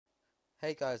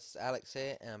Hey guys, it's Alex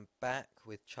here, and I'm back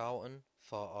with Charlton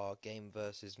for our game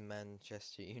versus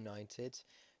Manchester United,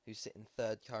 who sit in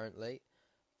third currently.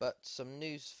 But some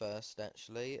news first,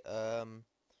 actually.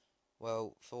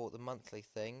 Well, for the monthly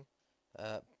thing,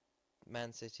 uh,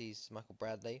 Man City's Michael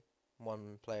Bradley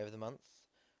won Player of the Month.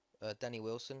 Danny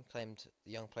Wilson claimed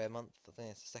the Young Player of the Month. I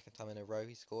think it's the second time in a row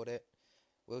he scored it.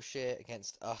 Wilshere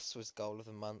against us was Goal of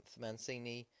the Month.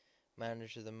 Mancini,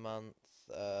 Manager of the Month.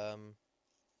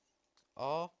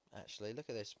 Actually, look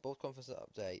at this. Board conference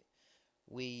update.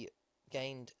 We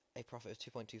gained a profit of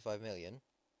 2.25 million,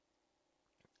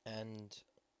 and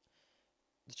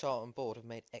the Charlton board have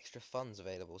made extra funds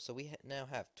available. So we now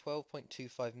have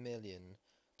 12.25 million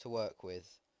to work with,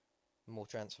 more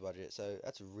transfer budget. So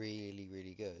that's really,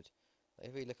 really good.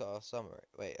 If we look at our summary,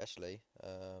 wait, actually,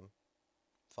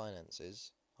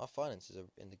 finances. Our finances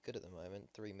are in the good at the moment.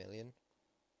 3 million.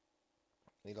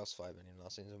 We lost 5 million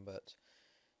last season, but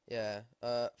yeah.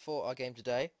 For our game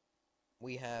today,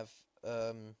 we have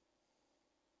who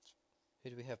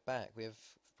do we have back? We have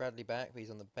Bradley back, but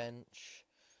he's on the bench.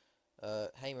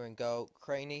 Hamer in goal.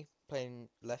 Craney playing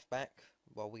left back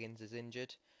while Wiggins is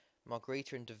injured.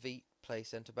 Margarita and DeVete play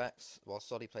centre backs while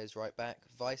Solly plays right back.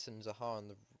 Weiss and Zaha on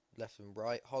the left and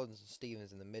right. Hollins and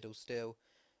Stevens in the middle still.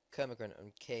 Kermagren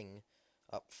and King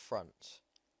up front.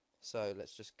 So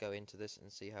let's just go into this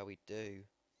and see how we do.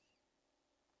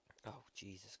 Oh,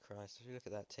 Jesus Christ. If you look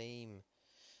at that team.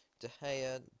 De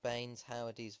Gea, Baines,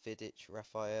 Howardies, Vidic,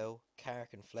 Raphael,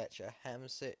 Carrick and Fletcher,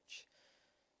 Hamsik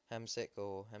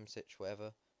or Hamsich,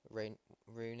 whatever,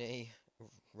 Rooney,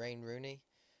 Rain Rooney,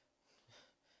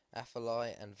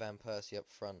 Affolai and Van Persie up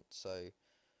front, so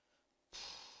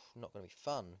not going to be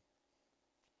fun.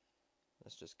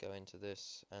 Let's just go into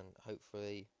this and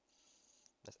hopefully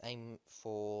let's aim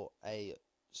for a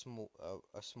small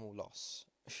loss.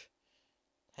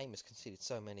 Hamer's conceded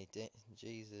so many,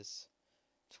 Jesus.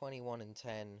 21 and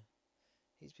 10.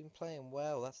 He's been playing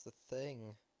well, that's the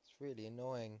thing. It's really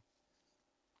annoying.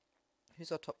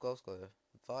 Who's our top goal scorer?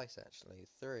 Vice, actually,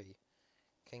 3.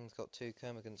 King's got 2,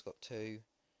 Kermigan's got 2.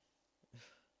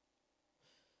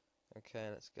 Okay,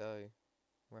 let's go.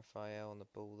 Raphael on the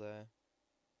ball there.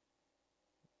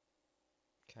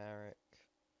 Carrick.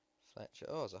 Fletcher.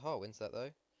 Oh, Zaha wins that,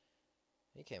 though.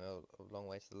 He came a long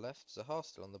way to the left. Zaha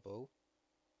still on the ball.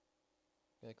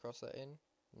 Gonna cross that in?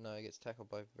 No, he gets tackled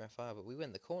by Raphael, but we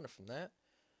win the corner from that.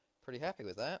 Pretty happy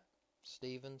with that.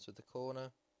 Stevens with the corner.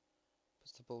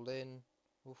 Puts the ball in.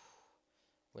 Oof.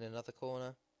 Win another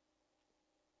corner.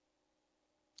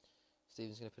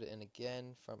 Stevens going to put it in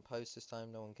again. Front post this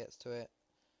time. No one gets to it.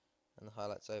 And the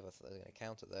highlight's over. I thought they were going to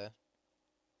count it there.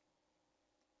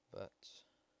 But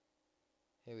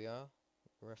here we are.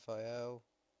 Raphael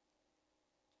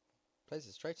plays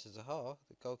it straight to Zaha,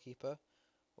 the goalkeeper.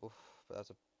 Oof, but that was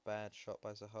a bad shot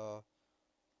by Zaha.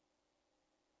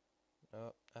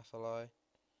 Oh, Affolai.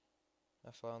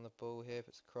 Affolai on the ball here.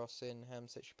 Puts a cross in.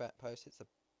 Hamsich back post. It's a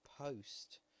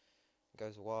post. It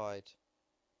goes wide.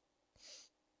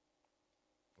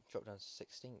 Dropped down to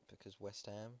 16th because West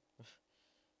Ham.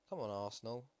 Come on,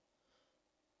 Arsenal.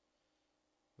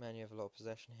 Man, you have a lot of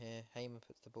possession here. Hamer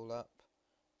puts the ball up.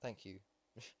 Thank you.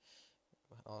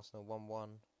 Arsenal 1-1.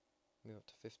 Move up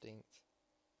to 15th.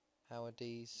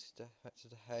 Howardies back to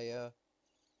De Gea.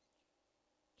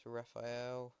 To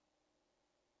Raphael.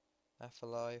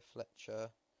 Affolai, Fletcher.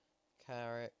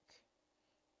 Carrick.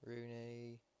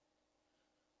 Rooney.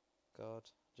 God,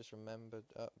 just remembered.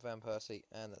 Van Persie.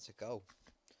 And that's a goal.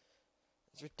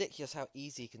 It's ridiculous how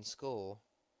easy he can score.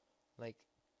 Like,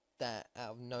 that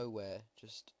out of nowhere.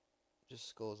 Just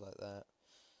scores like that.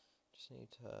 Just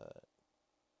need to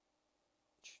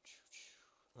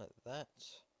like that.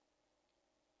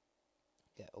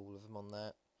 Get all of them on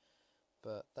that.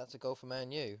 But that's a goal for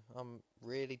Man U. I'm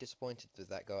really disappointed with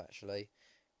that goal, actually.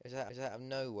 It was out of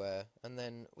nowhere. And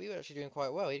then we were actually doing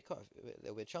quite well. He had quite a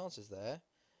little bit of chances there.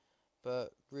 But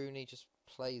Rooney just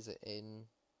plays it in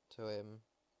to him.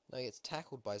 No, he gets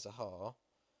tackled by Zaha.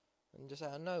 And just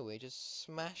out of nowhere, he just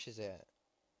smashes it.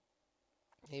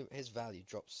 His value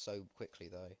drops so quickly,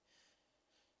 though.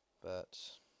 But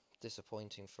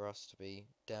disappointing for us to be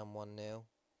down 1-0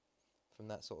 from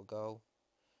that sort of goal.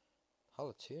 Hull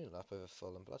are 2-0 up over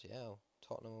Fulham, bloody hell.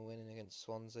 Tottenham are winning against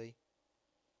Swansea.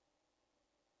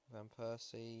 Van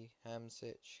Persie,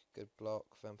 Hamsich, good block.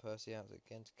 Van Persie out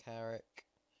again to Carrick.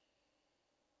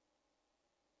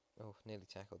 Oh, nearly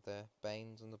tackled there.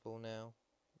 Baines on the ball now.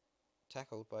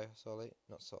 Tackled by Solly,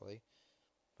 not Solly,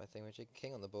 by Thingamajig.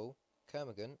 King on the ball.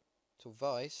 Kermigan to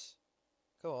Weiss.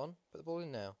 Go on, put the ball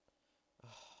in now.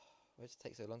 Why does it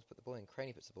take so long to put the ball in?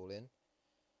 Craney puts the ball in.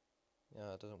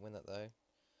 Yeah, doesn't win that though.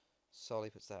 Solly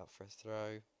puts that out for a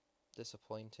throw.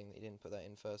 Disappointing that he didn't put that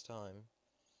in first time.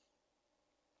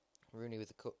 Rooney with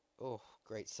the oh,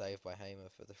 great save by Hamer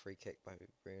for the free kick by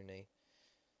Rooney.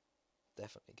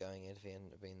 Definitely going in if he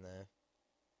hadn't been there.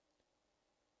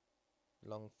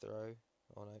 Long throw.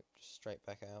 Oh no, just straight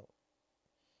back out.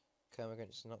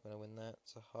 Kermagant's not going to win that.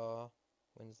 Zaha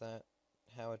wins that.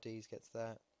 Howard-Dees gets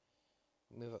that.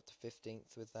 Move up to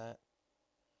 15th with that.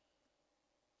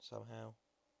 Somehow.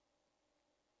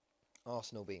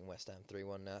 Arsenal beating West Ham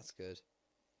 3-1 now, that's good.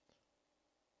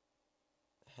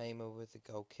 Hamer with the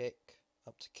goal kick.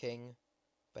 Up to King.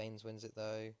 Baines wins it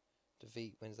though. De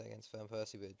Beek wins that against Van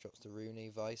Persie, but it drops to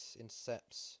Rooney. Weiss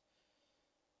intercepts.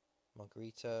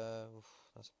 Margarita. Oof,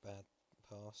 that's a bad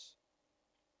pass.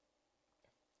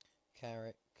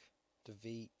 Carrick. De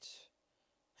Beek.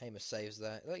 Hamer saves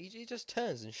that. Look, he just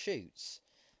turns and shoots.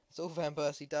 That's all Van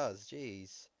Persie does.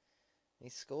 Jeez. He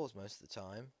scores most of the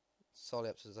time. Solly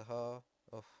up to Zaha.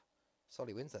 Oh,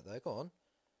 Solly wins that though. Go on.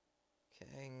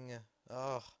 King.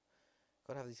 Oh,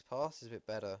 gotta have these passes a bit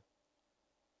better.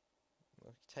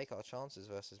 We take our chances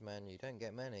versus Man U. Don't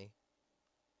get many.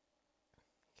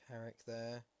 Carrick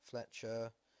there.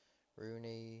 Fletcher.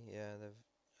 Rooney. Yeah,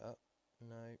 they've. Oh,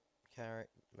 no. Carrick.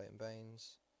 Leighton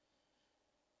Baines.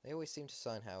 They always seem to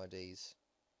sign Howard-Dees.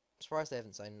 I'm surprised they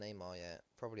haven't signed Neymar yet.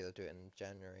 Probably they'll do it in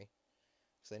January.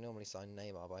 Because they normally sign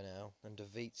Neymar by now. And De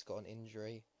Beek's got an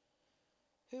injury.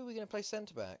 Who are we going to play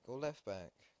centre back or left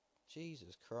back?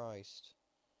 Jesus Christ.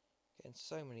 Getting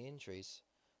so many injuries.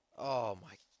 Oh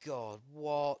my god,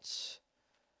 what?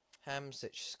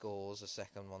 Hamsich scores a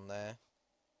second one there.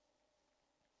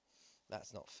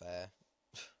 That's not fair.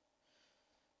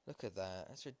 Look at that.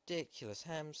 That's ridiculous.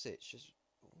 Hamsich just...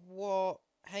 What?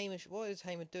 Hamish, what is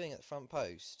Hamer doing at the front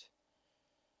post?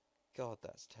 God,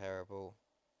 that's terrible.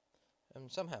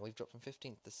 And somehow we've dropped from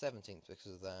 15th to 17th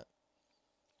because of that.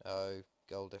 Oh,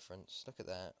 goal difference. Look at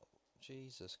that.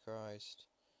 Jesus Christ.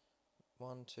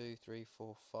 1, 2, 3,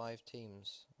 4, 5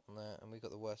 teams on that, and we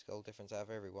got the worst goal difference out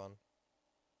of everyone.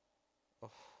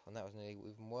 Oh, and that was nearly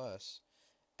even worse.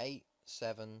 8,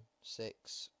 7,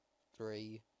 6,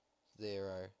 3,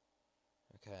 0.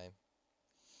 Okay.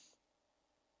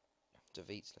 De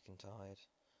Beek's looking tired.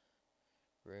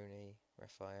 Rooney,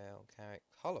 Raphael, Carrick.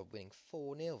 Holland winning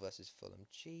 4-0 versus Fulham.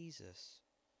 Jesus.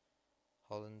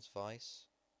 Holland's Weiss.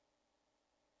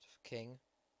 King.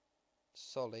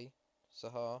 Solly.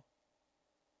 Zaha.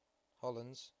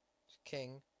 Hollands.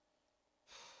 King.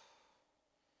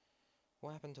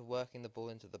 What happened to working the ball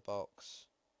into the box?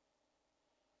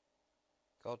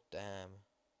 God damn.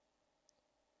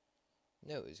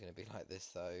 Knew it was going to be like this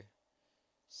though.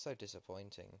 So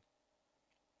disappointing.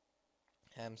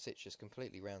 Hamsich just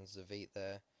completely rounds Zavit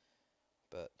there,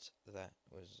 but that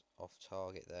was off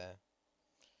target there.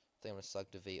 They want to sub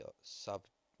Devit, sub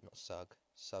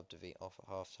Devit off at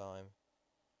half time.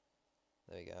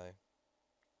 There we go.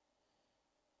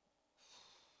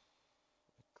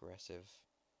 Aggressive.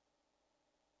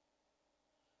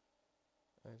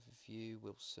 Overview,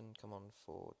 Wilson, come on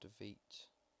for Devit.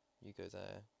 You go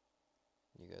there.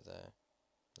 You go there.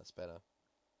 That's better.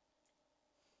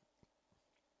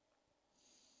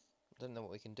 Don't know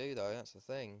what we can do though, that's the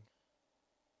thing.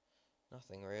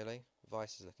 Nothing really.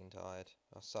 Weiss is looking tired.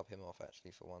 I'll sub him off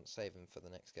actually for once. Save him for the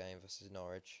next game versus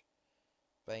Norwich.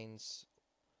 Baines.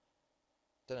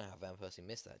 Don't know how Van Persie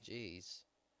missed that, jeez.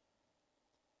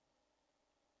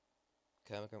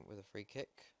 Kermagant with a free kick.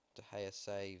 De Gea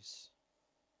saves.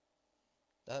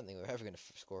 I don't think we're ever going to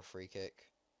score a free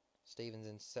kick. Stevens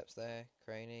intercepts there.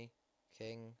 Craney.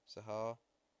 King. Zaha.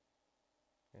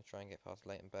 Going to try and get past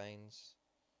Leighton Baines.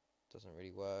 Doesn't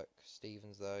really work.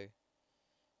 Stevens though.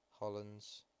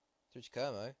 Hollands. Through to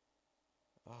Kermo.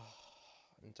 Oh,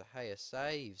 and De Gea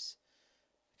saves.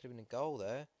 Could have been a goal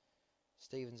there.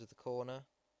 Stevens with the corner.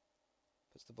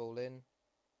 Puts the ball in.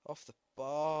 Off the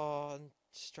bar. And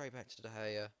straight back to De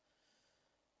Gea.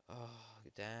 Oh,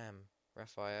 damn.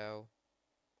 Raphael.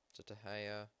 To De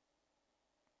Gea.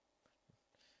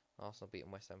 Arsenal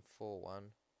beating West Ham 4-1.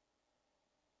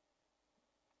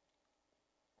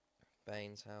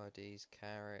 Baines, Howard-Dees,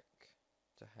 Carrick,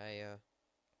 De Gea,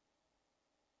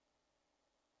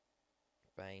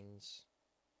 Baines,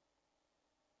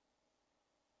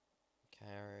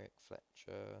 Carrick,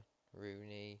 Fletcher,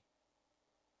 Rooney.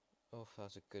 Oh, that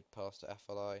was a good pass to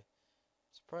FLI.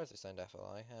 Surprised they signed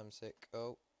FLI. Hamsik.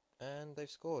 Oh, and they've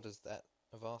scored as that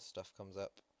of our stuff comes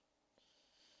up.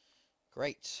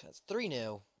 Great. That's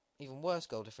 3-0. Even worse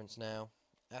goal difference now.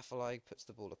 FLI puts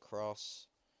the ball across.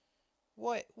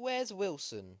 What? Where's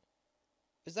Wilson?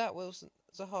 Is that Wilson?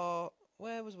 Zaha?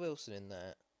 Where was Wilson in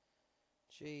that?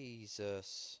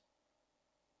 Jesus.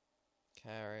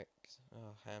 Carrick,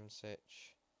 Oh,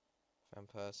 Hamsich, Van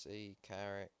Persie,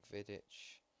 Carrick,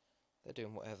 Vidic. They're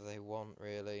doing whatever they want,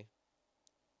 really.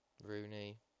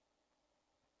 Rooney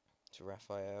to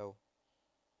Raphael,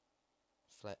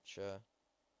 Fletcher.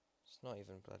 It's not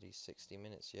even bloody 60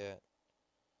 minutes yet.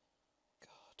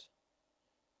 God.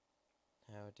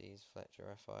 Howdy's, Fletcher,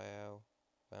 Raphael,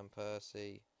 Van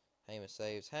Persie. Hamer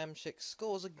saves. Hamsik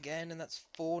scores again, and that's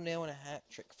 4-0 and a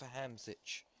hat-trick for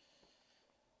Hamsich.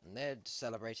 And they're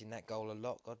celebrating that goal a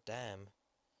lot, god damn.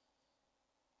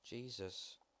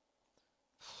 Jesus.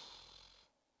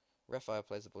 Raphael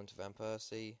plays the ball into Van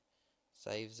Persie,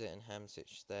 saves it, and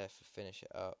Hamsic's there to finish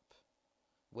it up.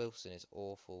 Wilson is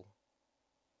awful.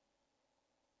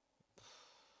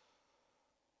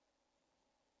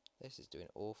 This is doing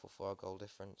awful for our goal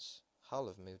difference. Hull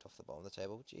have moved off the bottom of the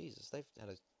table. Jesus, they've had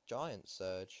a giant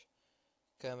surge.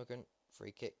 Kermagant,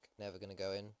 free kick, never going to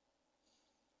go in.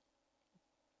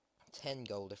 10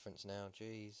 goal difference now,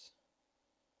 jeez.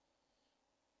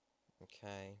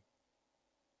 Okay.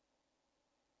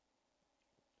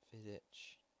 Vidic.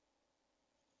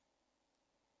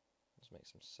 Let's make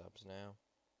some subs now.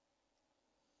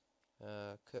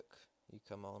 Cook, you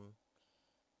come on.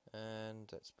 And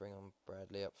let's bring on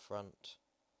Bradley up front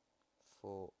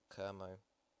for Kermo.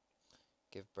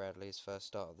 Give Bradley his first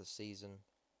start of the season.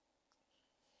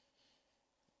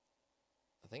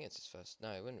 I think it's his first.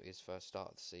 No, it wouldn't be his first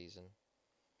start of the season.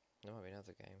 There might be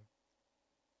another game.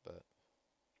 But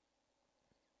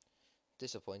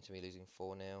disappointing me losing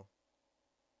 4-0.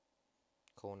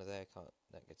 Corner there,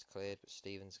 that gets cleared, but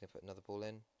Stevens going to put another ball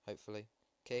in, hopefully.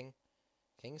 King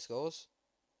scores.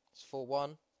 It's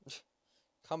 4-1.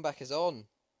 Comeback is on.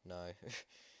 No.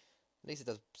 At least it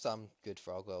does some good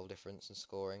for our goal difference and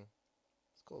scoring.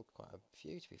 Scored quite a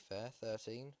few, to be fair.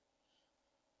 13.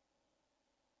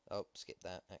 Oh, skip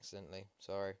that accidentally.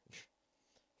 Sorry.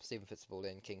 Stephen puts the ball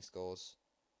in. King scores.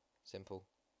 Simple.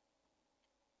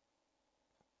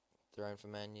 Thrown for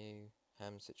Man U.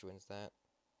 Hamsich wins that.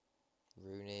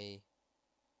 Rooney.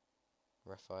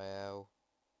 Raphael.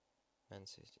 Man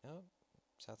City. Oh,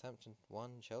 Southampton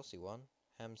 1. Chelsea 1.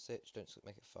 Hamsich. Don't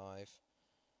make it 5.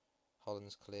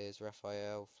 Hollands clears.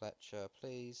 Raphael. Fletcher,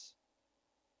 please.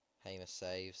 Hamer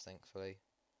saves, thankfully.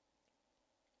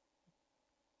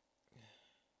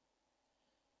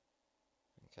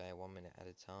 Okay, 1 minute at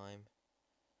a time.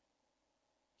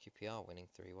 QPR winning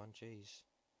 3-1, jeez.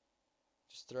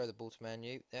 Just throw the ball to Man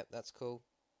U. Yep, that's cool.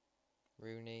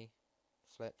 Rooney,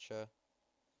 Fletcher,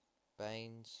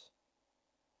 Baines.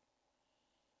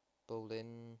 Ball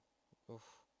in. Oof.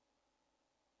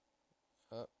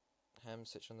 Oh,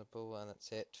 Hamsich on the ball, and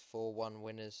that's it. 4-1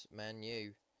 winners, Man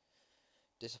U.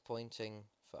 Disappointing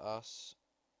for us,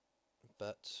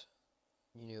 but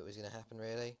you knew it was going to happen,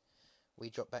 really.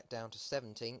 We dropped back down to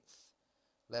 17th,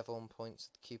 level on points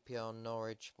with QPR,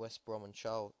 Norwich, West Brom and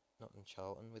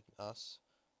Charlton with us.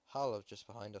 Hull are just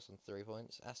behind us on 3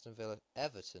 points. Aston Villa,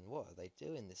 Everton, what are they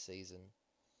doing this season?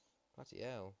 Bloody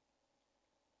hell.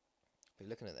 Be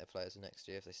looking at their players next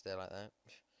year if they stay like that.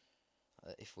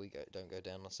 If we don't go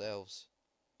down ourselves.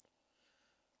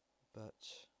 But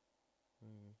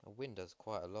a win does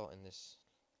quite a lot in this.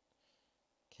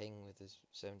 King with his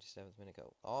 77th minute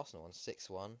goal. Arsenal on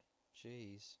 6-1.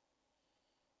 Jeez.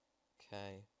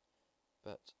 Okay.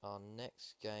 But our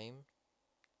next game.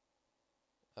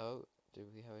 Oh, do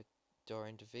we have a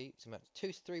Dorian defeat? It's about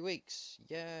 2 to 3 weeks.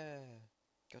 Yeah.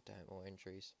 God damn, more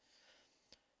injuries.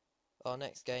 Our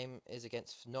next game is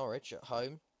against Norwich at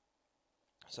home.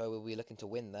 So we'll be looking to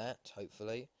win that,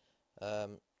 hopefully.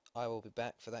 I will be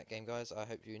back for that game, guys. I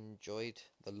hope you enjoyed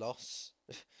the loss.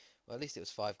 Well, at least it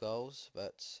was 5 goals.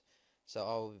 But so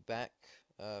I will be back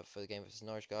for the game versus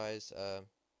Norwich, guys.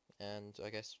 And I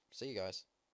guess see you guys.